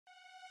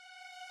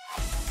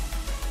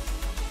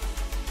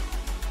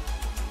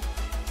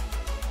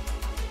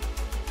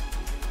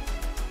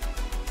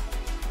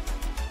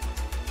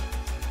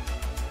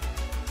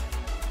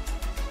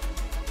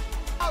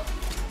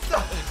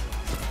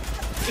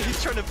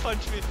He's trying to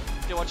punch me.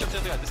 Yeah, watch out for the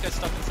other guy. This guy's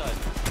stuck inside.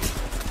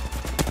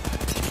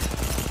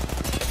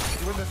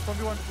 You win this.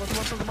 1v1.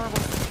 1v1 from the marble.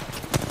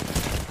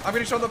 I'm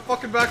getting shot in the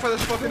fucking back by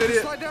this fucking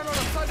idiot. Slide down on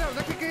him. Slide down.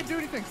 That kid can't do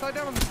anything. Slide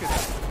down on this kid.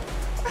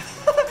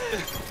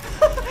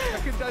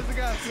 That kid dies the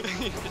gas.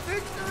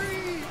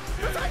 Victory!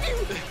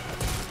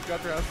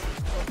 Got through us.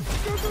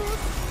 Go through us.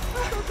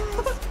 Go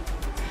through us.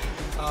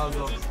 That was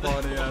a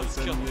funny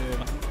ass game.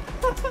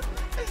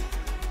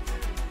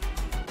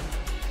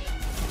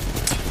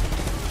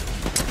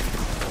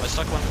 I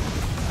stuck one.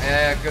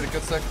 Yeah, good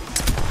stick.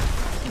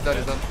 He's dead,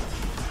 he's dead.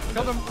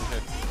 Killed him.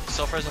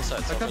 Self-res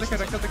inside. I killed the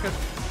kid. I killed the kid.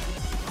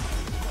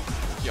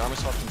 The armor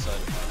swapped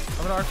inside.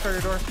 I'm gonna arc fire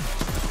your door.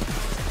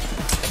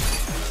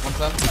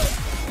 110.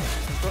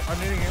 I'm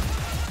needing him.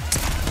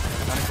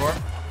 94.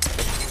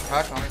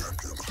 Crack on me.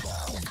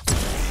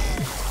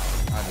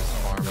 I just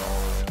farmed all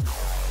the way.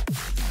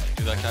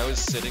 Dude, that guy was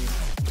sitting.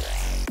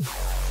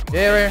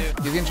 Yeah, right here.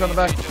 He's getting shot in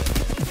the back.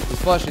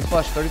 He's flush,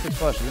 36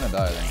 flush. He's gonna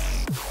die, I think.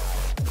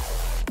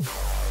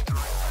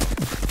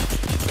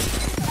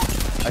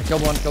 I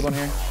killed one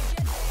here.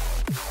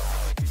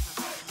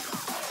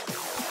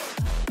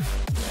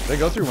 They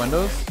go through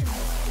windows?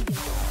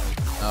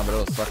 Nah, but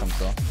it'll suck them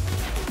still.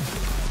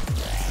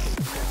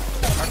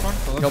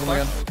 Killed him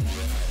again.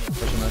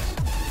 Pushing this.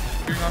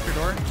 Shooting off your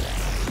door.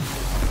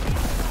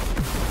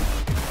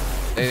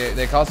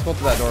 They cost go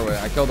to that doorway.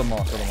 I killed them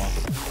all.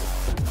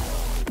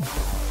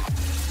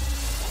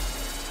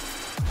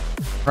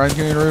 Horizon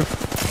community roof.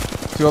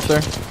 2 up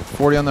there.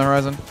 40 on the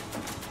horizon.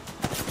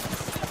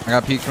 I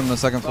got peeked from the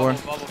second floor.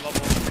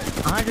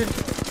 100.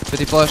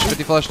 50 flush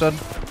dead.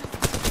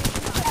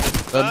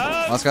 Dead.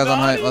 Last guy's on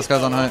height.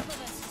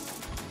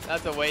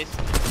 That's a waste.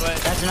 But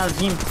that's another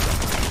team.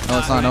 No,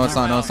 it's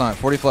not.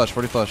 40 flush.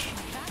 You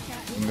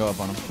can go up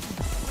on him.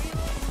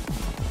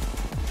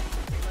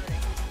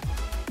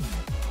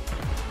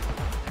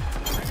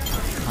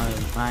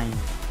 Fine.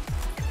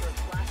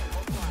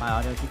 My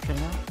audio keeps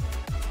shutting out.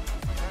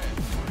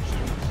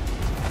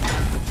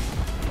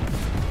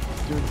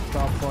 Dude,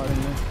 stop fighting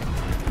me.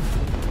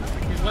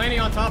 He's landing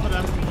on top of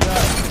them.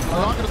 Yeah.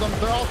 I'm knocking them.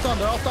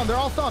 They're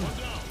all stunned.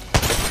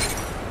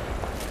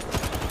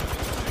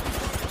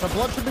 The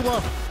blood should be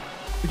low.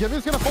 The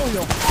Gibby's gonna full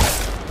heal.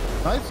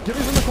 Nice.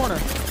 Gibby's in the corner.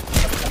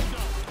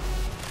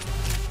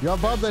 You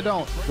have Bub, they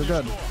don't. They're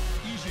good.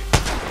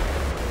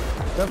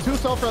 They have 2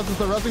 self-reses.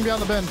 They're resing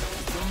behind the bin.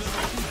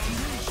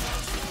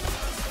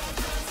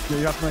 Yeah,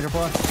 you have to make a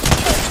play.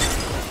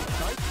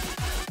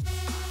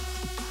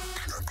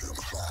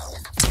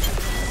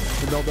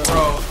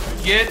 Bro,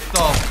 get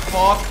the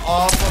fuck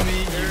off of me,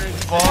 you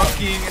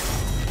fucking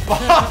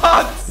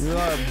bots! You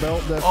are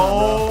built different,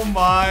 oh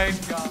my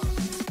god.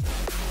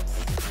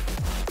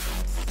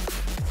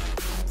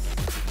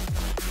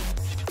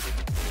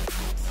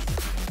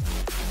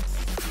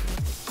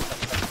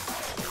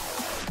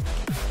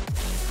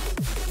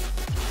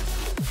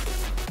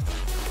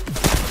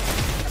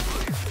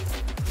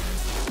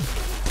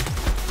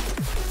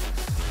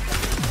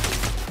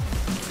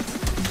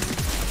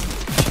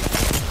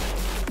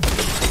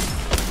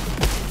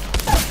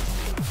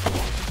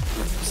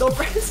 So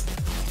pressed.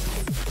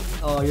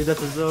 Oh, you're at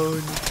the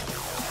zone.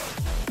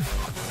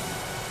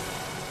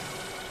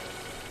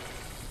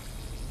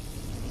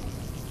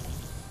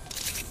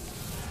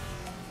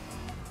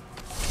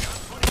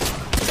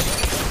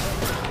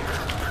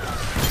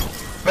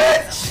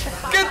 Bitch!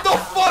 Get the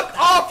fuck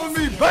off of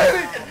me,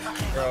 baby!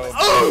 Bro,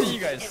 you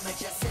guys.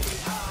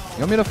 You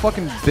want me to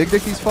fucking big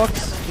dick these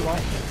fucks?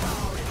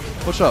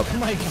 Push up. Oh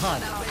my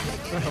god.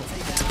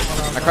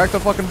 I cracked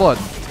the fucking blood.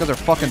 These guys are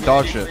fucking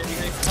dog shit.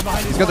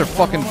 These guys are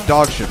fucking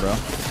dog shit, bro.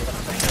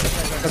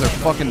 These guys are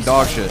fucking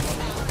dog shit.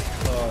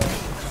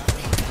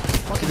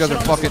 You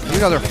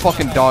guys are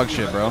fucking dog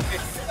shit, bro.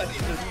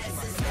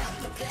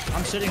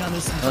 I'm sitting on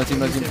this. Another team.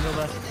 Yeah,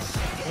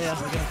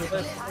 we're gonna put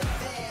that.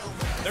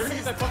 They're gonna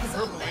get that fucking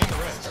purple and the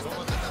red.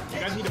 You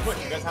guys need to push.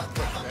 You guys have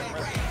to push.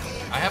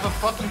 I have a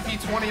fucking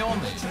P20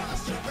 only.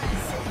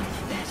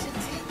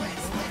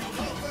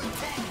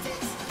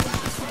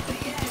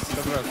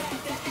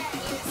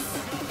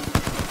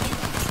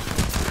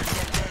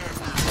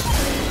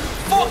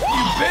 Fuck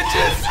you,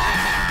 bitches!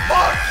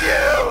 Fuck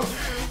you!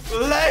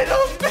 Lay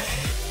them.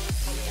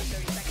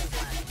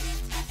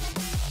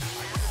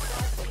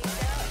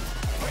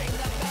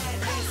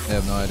 I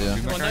have no idea.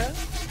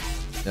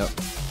 Yep.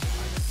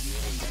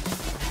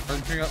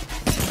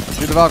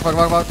 Shoot the Valk.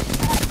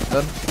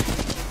 Dead.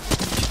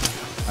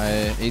 I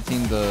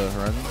 18 the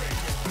horizon.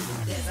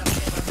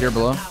 Here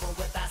below.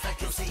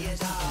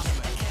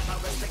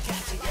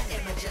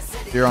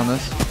 Deer on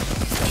this.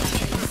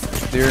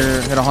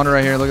 Deer hit 100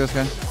 right here. Look at this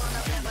guy.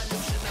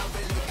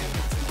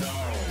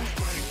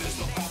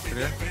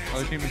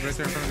 Other team is right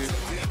there in front of you.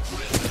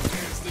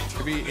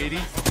 Could be 80.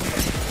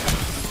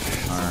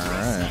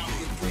 Alright.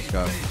 This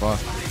guy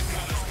fucked.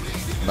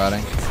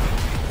 Batting.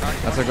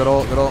 That's a good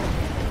ult.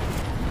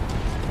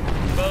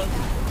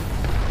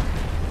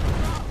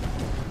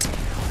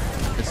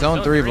 It's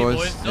zone 3,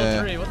 boys.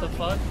 Zone 3, what the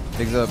fuck?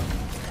 Pigs up.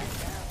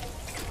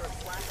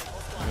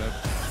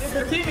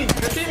 They're teaming.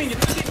 They're teaming.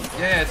 It's 2 teams.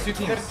 Yeah, it's 2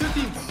 teams. There's 2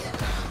 teams.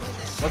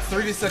 Let's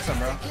 3v6 them,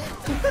 bro.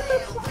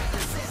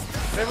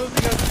 They're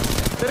losing us.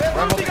 They're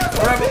Rebel. losing us.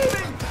 Rebel. They're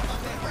teaming.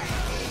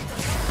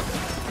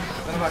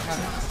 Send him back, man.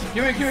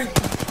 Queuing.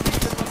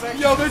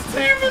 Yo, they're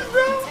teaming,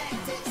 bro.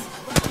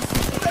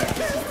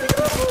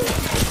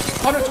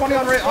 120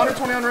 on Wraith.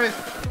 120 on Wraith.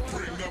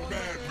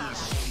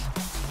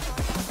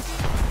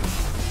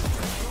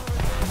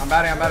 I'm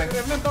batting. I'm batting.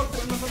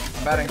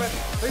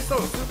 They so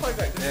super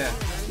guys. Yeah.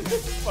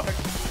 Fuck.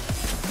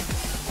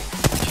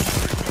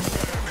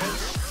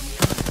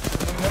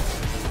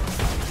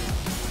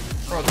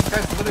 Bro, this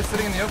guy's literally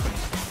sitting in the open.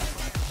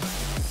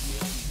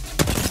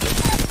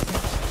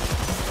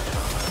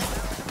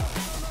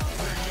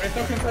 Right,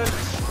 so consent.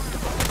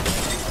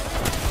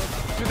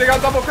 Dude, they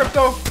got double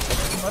crypto.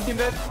 One team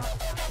dead.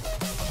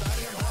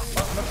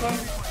 Next one.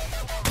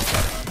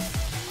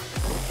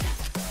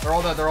 They're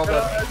all dead.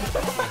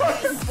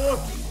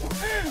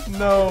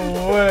 No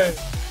way.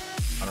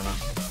 I don't know.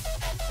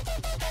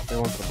 They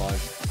want the bug.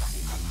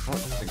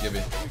 The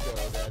Gibby.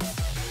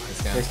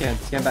 Okay,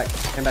 scan back.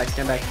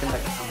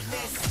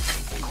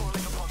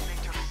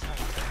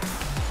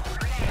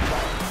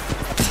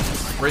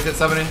 Wraith at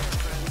 70.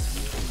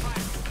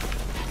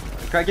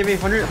 Crack, give me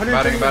 100.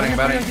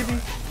 Batting.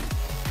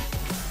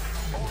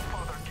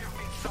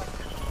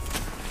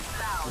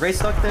 Ray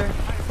stuck there.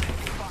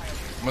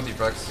 I'm with you,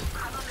 Frex.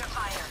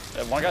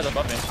 Yeah, one guy's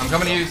above me. I'm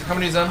coming to you,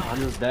 Zen. I'm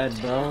just dead,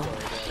 bro.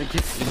 You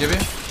Gibby?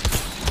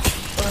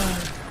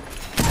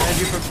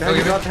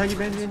 Behind you,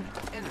 Benjamin.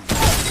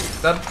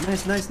 Dead.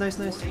 Nice.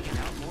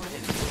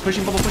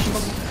 Pushing bubble.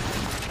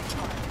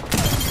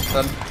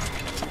 Dead.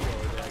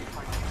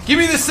 Give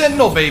me the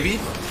Sentinel, baby.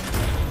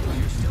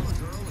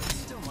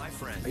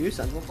 Are you a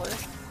Sentinel player?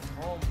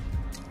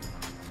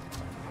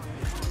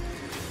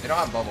 They don't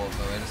have bubbles,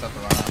 though. They just have to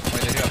run out.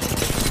 Wait, they do have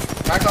bubbles.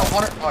 Cracked out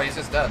 100. Oh, he's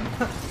just dead.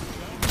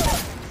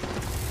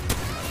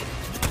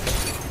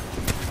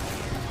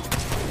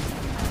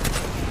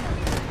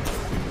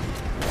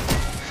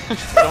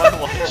 Don't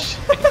watch.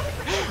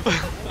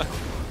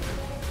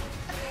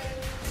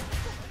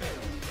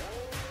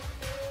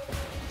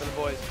 For the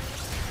boys.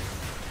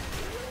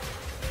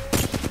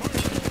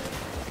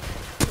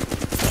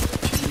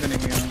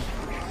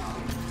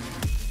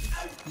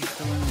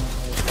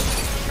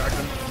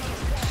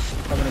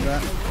 Coming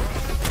back.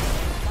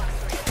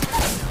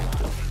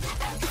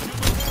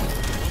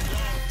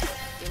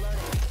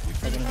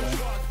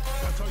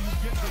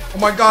 Oh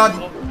my god.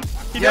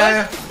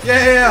 Yeah.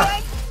 I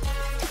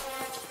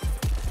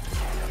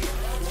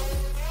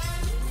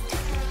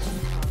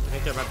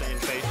think they're about to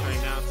in-face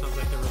right now. It sounds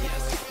like they're really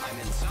close.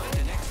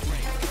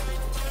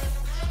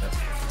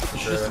 You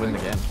should just win the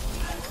game.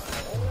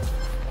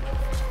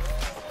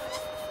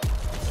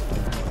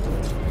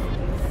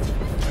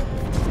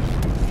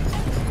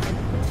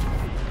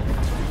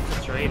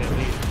 Trade at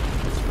least.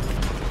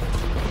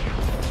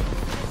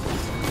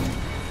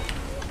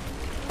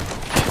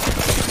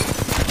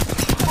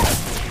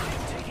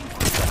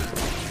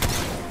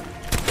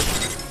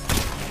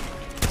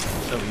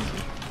 So easy.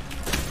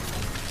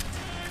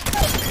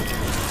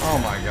 Oh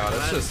my god,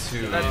 it's just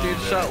too That dude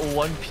easy. shot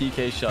one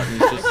PK shot and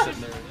he's just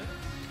sitting there.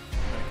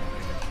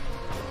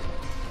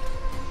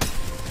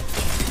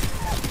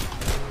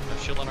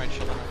 Shield on right.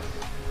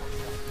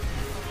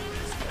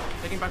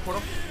 Taking back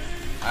portal.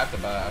 I have to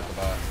buy.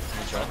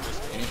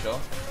 Can you chill?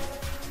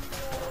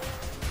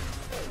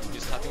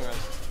 He's tapping res.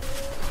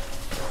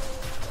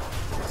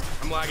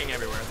 I'm lagging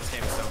everywhere. This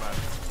game is so bad.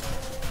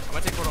 I'm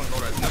gonna take portal and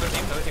gold res. Another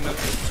team.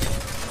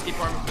 Keep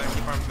arms back.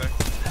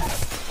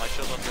 My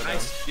shield's on go down.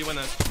 Nice. You win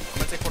this. I'm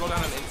gonna take portal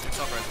down and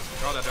self res.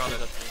 They're all dead.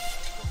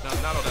 No,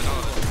 not all dead.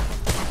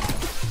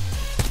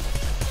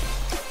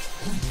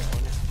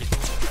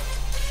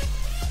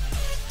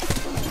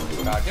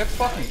 God, get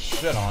fucking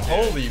shit on.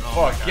 Holy Oh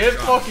fuck, my God, get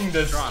drop. fucking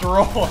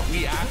destroyed.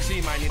 We actually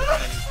might need to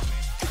find any.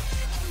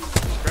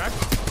 Correct?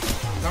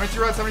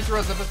 72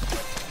 res, zip it.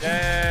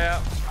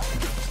 Yeah.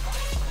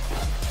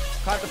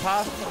 Caught the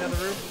pass on the other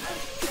roof.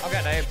 I've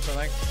got apes, I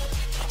think.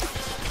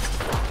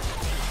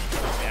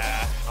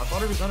 Yeah. I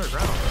thought it was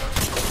underground, bro.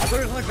 I thought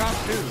it was on the ground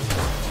too.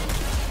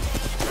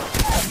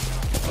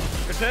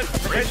 Good hit.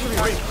 Raid's should be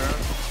Wraith, bro.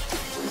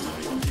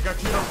 You got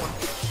queued up one.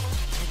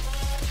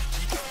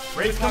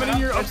 Raid's coming in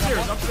here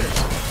upstairs.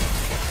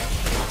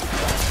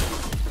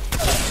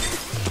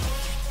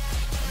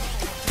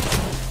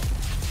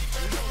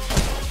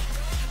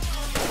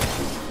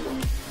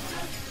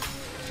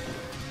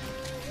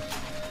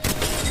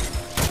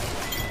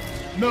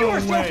 No you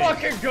were so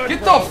fucking good, Get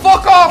bro. the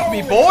fuck off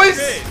me, Holy boys!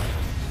 shit.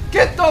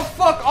 Get the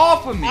fuck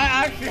off of me!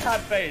 I actually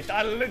had faith.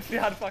 I literally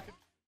had fucking...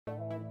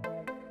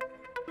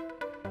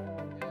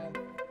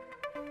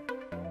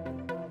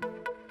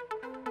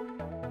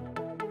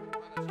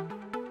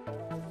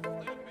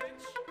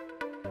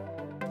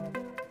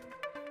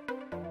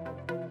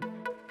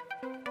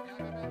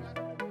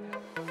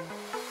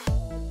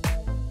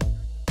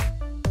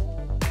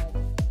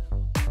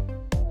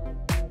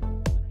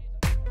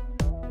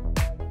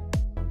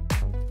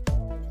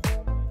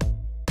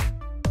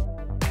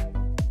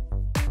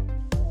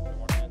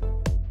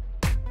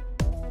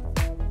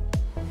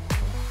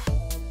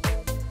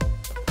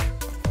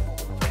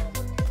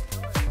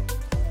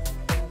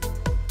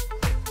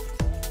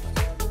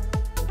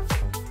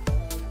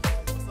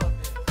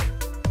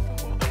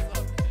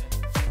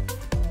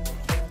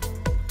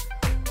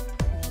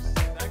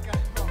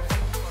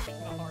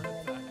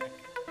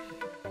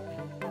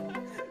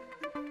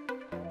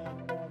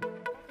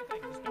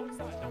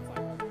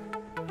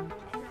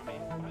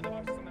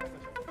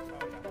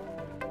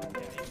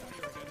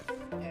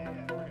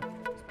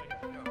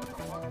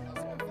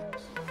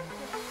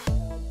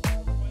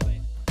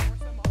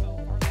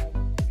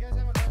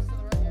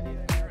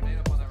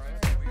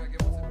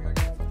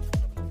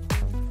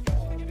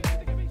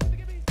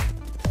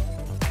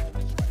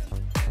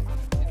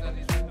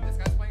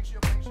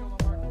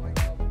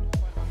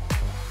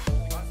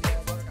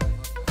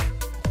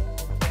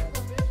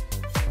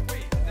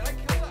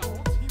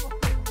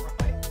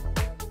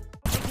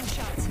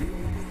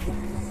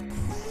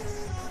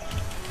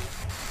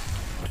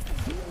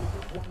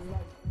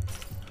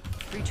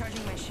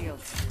 Recharging my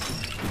shields.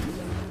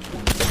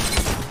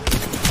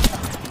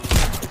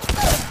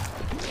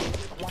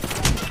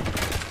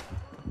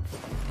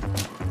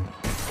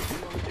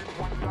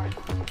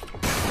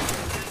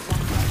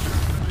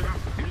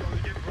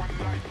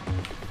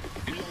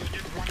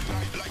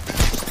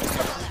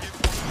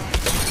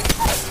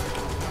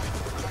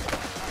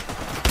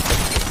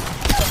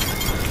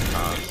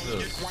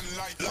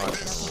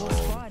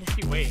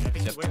 Wait, I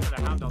think he's waiting for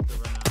the hound out there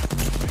right now.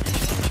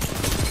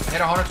 I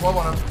hit 112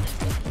 on him.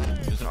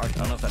 There's an arc. I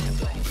don't know if that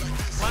hits it.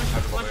 Flash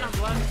on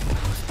blood.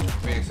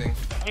 Phoenixing.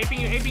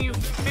 Aping you.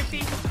 50.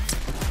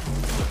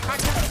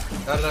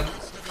 Da.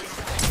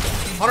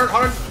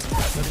 100.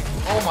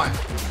 Oh my.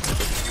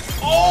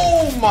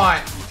 Oh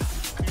my.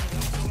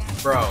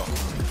 Bro.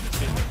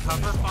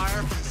 Cover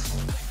fire.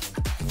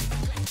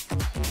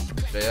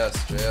 JS,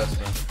 man.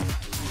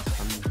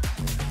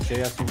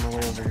 JS on my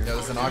way over here. Yeah,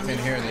 there's an Octane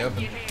here in the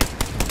open.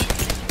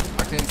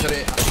 Octane said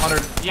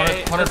 100, Yeah,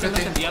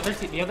 150.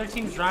 listen, the other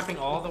team's dropping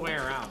all the way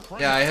around.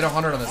 Yeah, I hit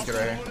 100 on this kid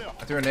right here.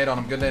 I threw a nade on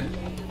him. Good nade.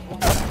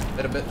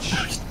 Hit a bitch.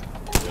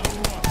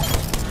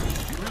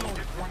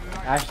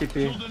 Ashley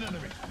P.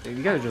 Dude,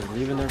 you gotta just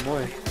leave in there,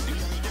 boy.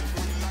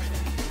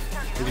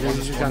 One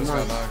just got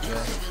knocked,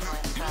 yeah.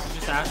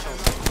 Just Ashel.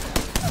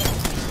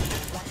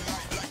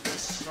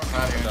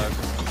 Out here.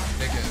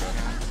 Take it.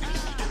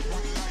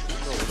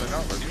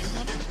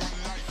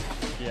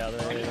 Yeah,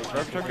 they.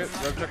 Rev took it,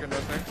 no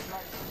thing.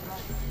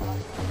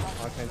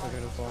 Octane took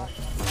it as well.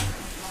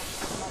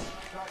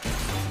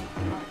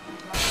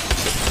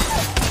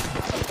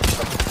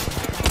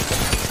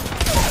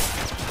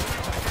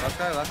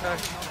 Last guy.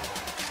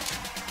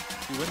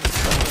 You win this.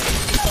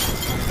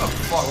 Oh,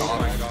 fuck. Oh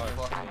my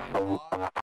god.